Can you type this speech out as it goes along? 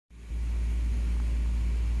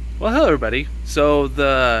Well, hello everybody. So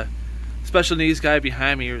the special needs guy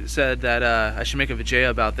behind me said that I should make a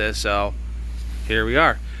video about this, so here we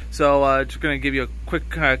are. So just going to give you a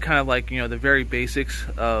quick kind of like, the very basics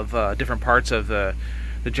of different parts of the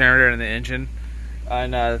generator and the engine.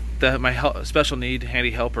 And my special need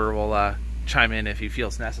handy helper will chime in if he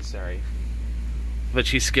feels necessary,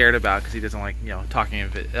 which he's scared about because he doesn't like talking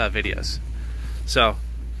in videos. So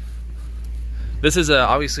this is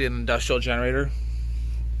obviously an industrial generator.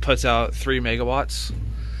 Puts out 3 megawatts,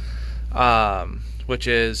 which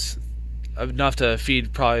is enough to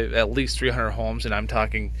feed probably at least 300 homes, and I'm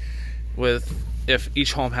talking with if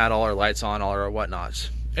each home had all our lights on, all our whatnots.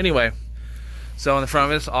 Anyway, so in the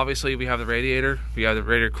front of us, obviously we have the radiator, we have the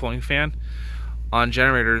radiator cooling fan. On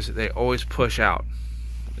generators, they always push out.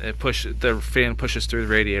 The fan pushes through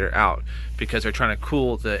the radiator out because they're trying to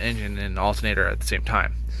cool the engine and alternator at the same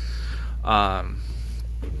time.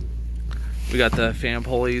 We got the fan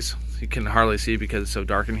pulleys. You can hardly see because it's so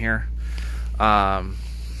dark in here. Got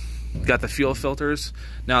the fuel filters.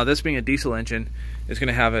 Now, this being a diesel engine, it's going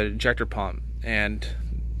to have an injector pump, and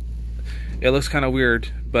it looks kind of weird,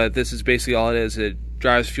 but this is basically all it is. It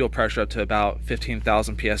drives fuel pressure up to about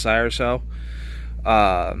 15,000 psi or so,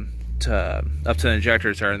 up to the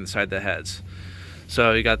injectors that are inside the heads.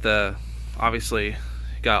 So you got obviously you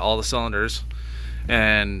got all the cylinders,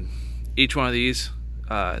 and each one of these.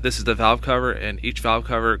 This is the valve cover, and each valve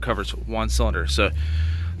cover covers one cylinder. So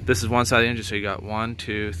this is one side of the engine, so you got 1,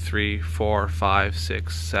 2, 3, 4, 5,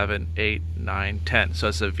 6, 7, 8, 9, 10. So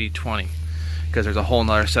it's a V20 because there's a whole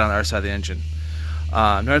nother set on the other side of the engine.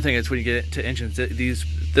 Another thing is when you get to engines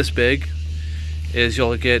this big, is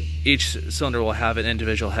you'll get each cylinder will have an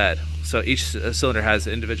individual head. So each cylinder has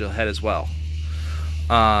an individual head as well.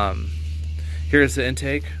 Here's the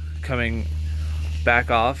intake coming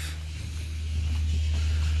back off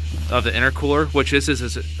of the intercooler, which this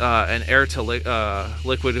is an air to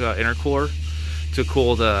liquid intercooler to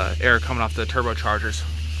cool the air coming off the turbochargers,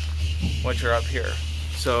 which are up here.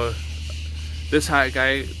 So this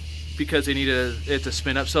guy, because they needed it to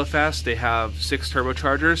spin up so fast, they have 6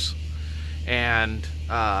 turbochargers, and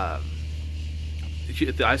I've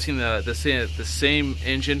seen the same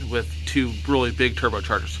engine with 2 really big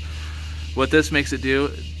turbochargers. What this makes it do,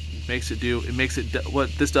 what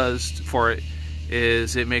this does for it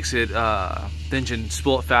is it makes it the engine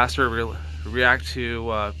spool it faster, react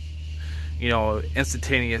to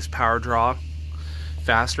instantaneous power draw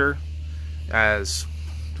faster, as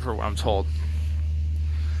for what I'm told.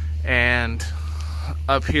 And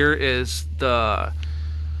up here is I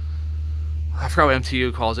forgot what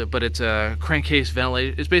MTU calls it, but it's a crankcase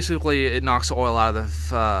ventilator. It's basically, it knocks the oil out of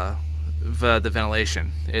the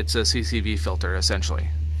ventilation. It's a CCV filter essentially.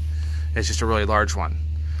 It's just a really large one.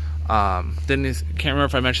 Then can't remember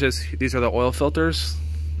if I mentioned this. These are the oil filters,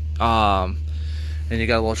 and you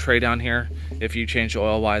got a little tray down here. If you change the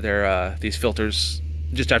oil while they're these filters,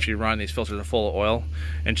 just after you run, these filters are full of oil.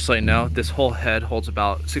 And just so you know, this whole head holds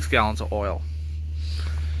about 6 gallons of oil.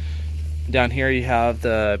 Down here you have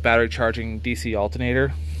the battery charging DC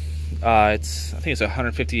alternator. I think it's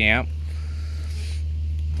 150 amp,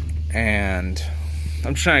 and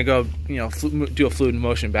I'm just trying to go do a fluid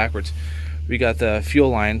motion backwards. We got the fuel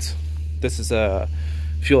lines. This is a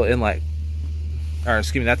fuel inlet, or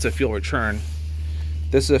excuse me, that's a fuel return.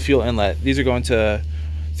 This is a fuel inlet. These are going to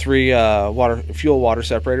 3 fuel water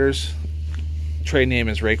separators. Trade name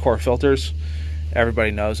is Raycor filters.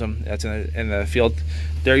 Everybody knows them. That's in the field.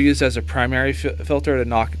 They're used as a primary filter to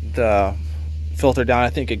knock the filter down.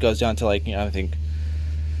 I think it goes down to like I think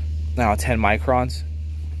now 10 microns.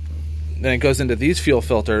 Then it goes into these fuel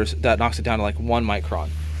filters that knocks it down to like 1 micron.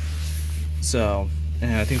 So,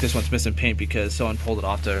 and I think this one's missing paint because someone pulled it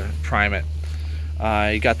off to prime it.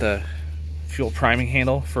 You got the fuel priming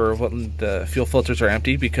handle for when the fuel filters are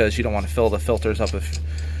empty, because you don't want to fill the filters up with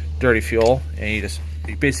dirty fuel, and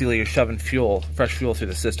you're shoving fresh fuel through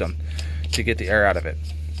the system to get the air out of it.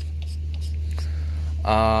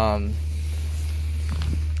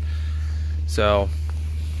 So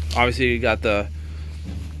obviously you got the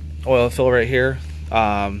oil fill right here,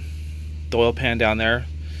 the oil pan down there.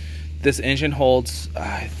 This engine holds,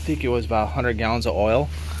 I think it was about 100 gallons of oil.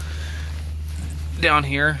 Down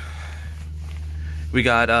here, we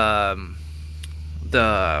got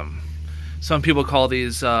some people call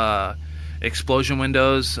these explosion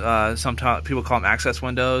windows. Some people call them access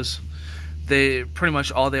windows. They pretty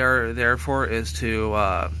much all they are there for is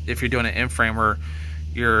to, if you're doing an in-frame where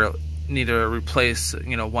you need to replace,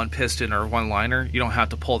 one piston or one liner, you don't have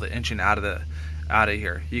to pull the engine out of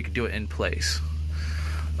here. You can do it in place.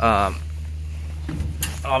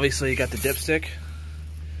 Obviously you got the dipstick,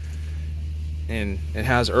 and it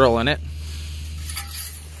has Earl in it.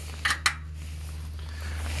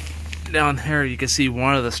 Down here you can see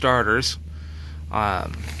one of the starters.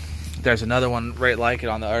 There's another one right like it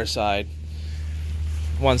on the other side.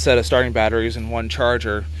 One set of starting batteries and one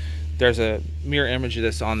charger. There's a mirror image of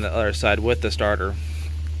this on the other side with the starter.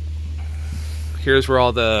 Here's where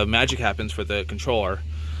all the magic happens for the controller.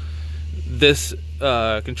 This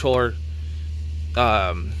controller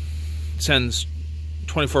sends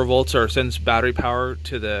 24 volts or sends battery power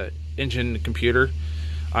to the engine computer,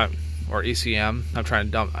 or ECM. I'm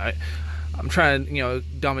trying to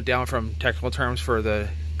dumb it down from technical terms for the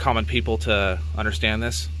common people to understand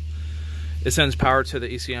this. It sends power to the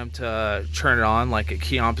ECM to turn it on, like a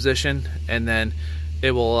key on position, and then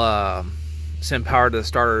it will send power to the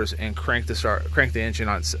starters and crank the engine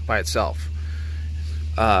on by itself,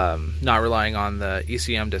 not relying on the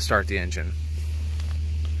ECM to start the engine.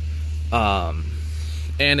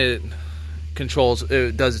 And it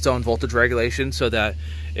does its own voltage regulation so that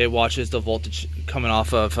it watches the voltage coming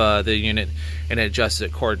off of the unit and it adjusts it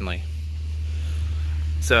accordingly.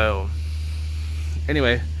 So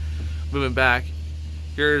anyway, moving back,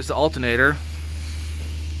 here's the alternator.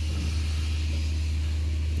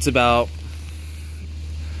 It's about,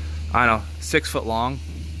 I don't know, 6 foot long,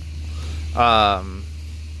 by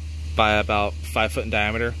about 5 foot in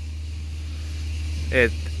diameter.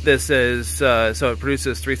 This is so it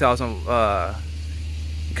produces 3,000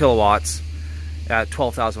 kilowatts at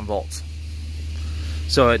 12,000 volts.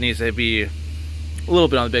 So it needs to be a little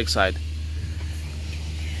bit on the big side.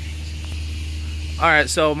 Alright,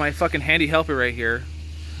 so my fucking handy helper right here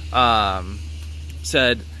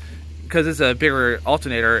said, because it's a bigger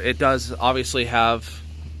alternator, it does obviously have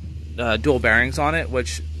dual bearings on it,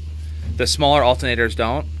 which the smaller alternators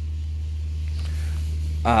don't.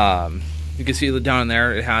 You can see down in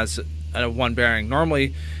there it has one bearing.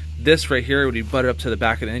 Normally this right here would be butted up to the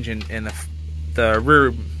back of the engine, and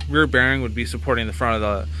the rear bearing would be supporting the front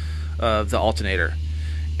of the alternator.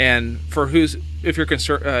 And if you're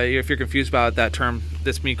confused about that term,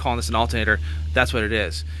 that's me calling this an alternator, that's what it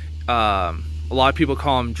is. A lot of people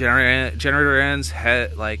call them generator ends,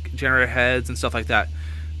 like generator heads and stuff like that.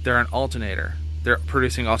 They're an alternator. They're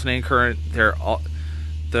producing alternating current.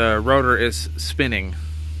 The rotor is spinning,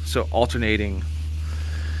 so alternating.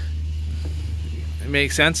 It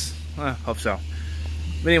makes sense? I hope so.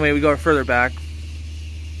 But anyway, we go further back.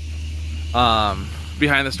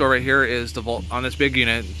 Behind this door right here is the volt on this big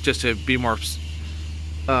unit. Just to be more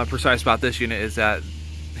precise about this unit, is that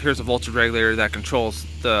here's a voltage regulator that controls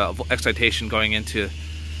the excitation going into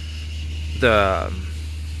the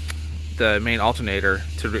main alternator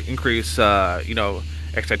to increase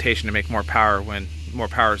excitation to make more power when more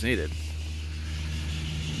power is needed.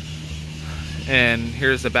 And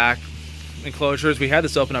here's the back enclosures. We had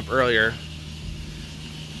this open up earlier.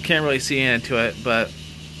 Can't really see into it, but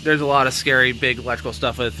there's a lot of scary big electrical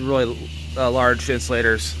stuff with really large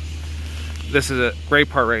insulators. This is a great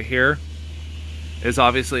part right here. Is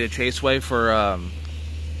obviously a chaseway for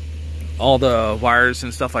all the wires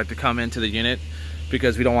and stuff like to come into the unit,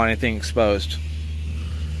 because we don't want anything exposed.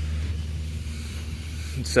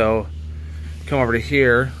 So come over to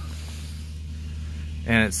here,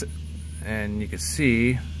 and you can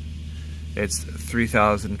see it's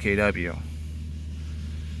 3,000 kW.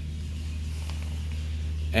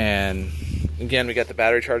 And again, we got the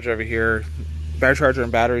battery charger over here, battery charger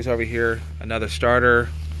and batteries over here, another starter.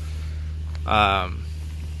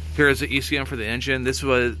 Here's the ECM for the engine. This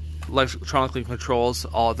was electronically controls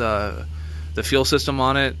all the fuel system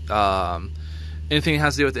on it. Anything that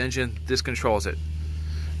has to do with the engine, this controls it.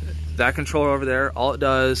 That controller over there, all it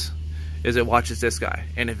does is it watches this guy,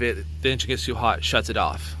 and if the engine gets too hot, it shuts it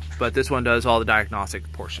off. But this one does all the diagnostic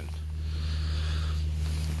portion.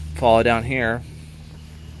 Follow down here.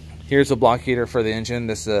 Here's the block heater for the engine.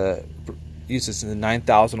 This uses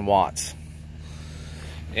 9,000 watts.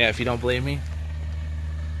 Yeah, if you don't believe me.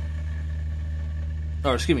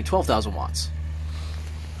 Or excuse me, 12,000 watts.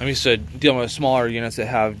 I'm used to dealing with smaller units that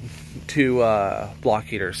have 2 block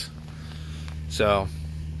heaters. So,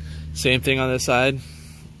 same thing on this side.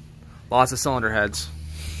 Lots of cylinder heads.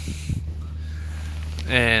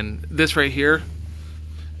 And this right here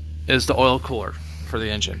is the oil cooler for the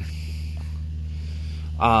engine.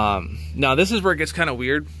 Now this is where it gets kind of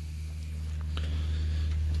weird.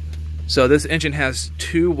 So this engine has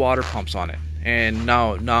 2 water pumps on it, and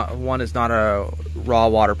no, one is not a raw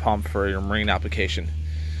water pump for your marine application.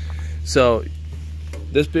 So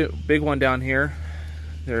this big one down here,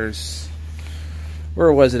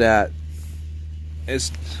 where was it at?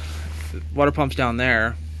 It's water pumps down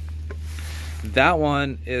there. That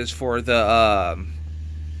one is for the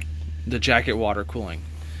the jacket water cooling.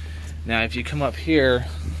 Now if you come up here,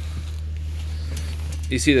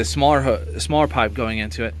 you see the smaller pipe going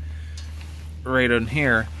into it right in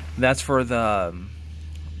here. That's for the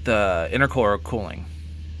intercooler cooling.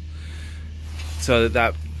 So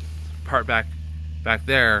that part back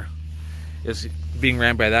there is being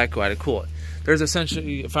ran by that guy to cool it. There's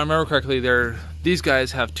essentially, if I remember correctly, these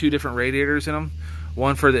guys have two different radiators in them,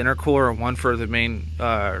 one for the intercooler and one for the main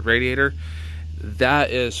radiator. That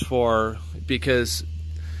is for, because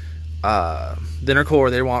the intercooler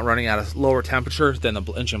they want running at a lower temperature than the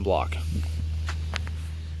engine block.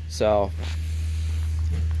 So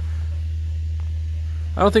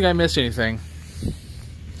I don't think I missed anything.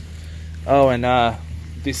 Oh, and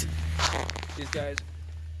these guys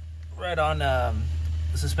right on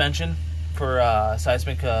the suspension for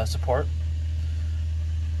seismic support.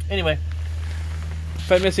 Anyway,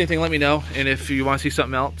 if I missed anything, let me know, and if you want to see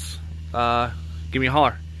something else, give me a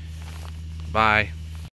holler. Bye.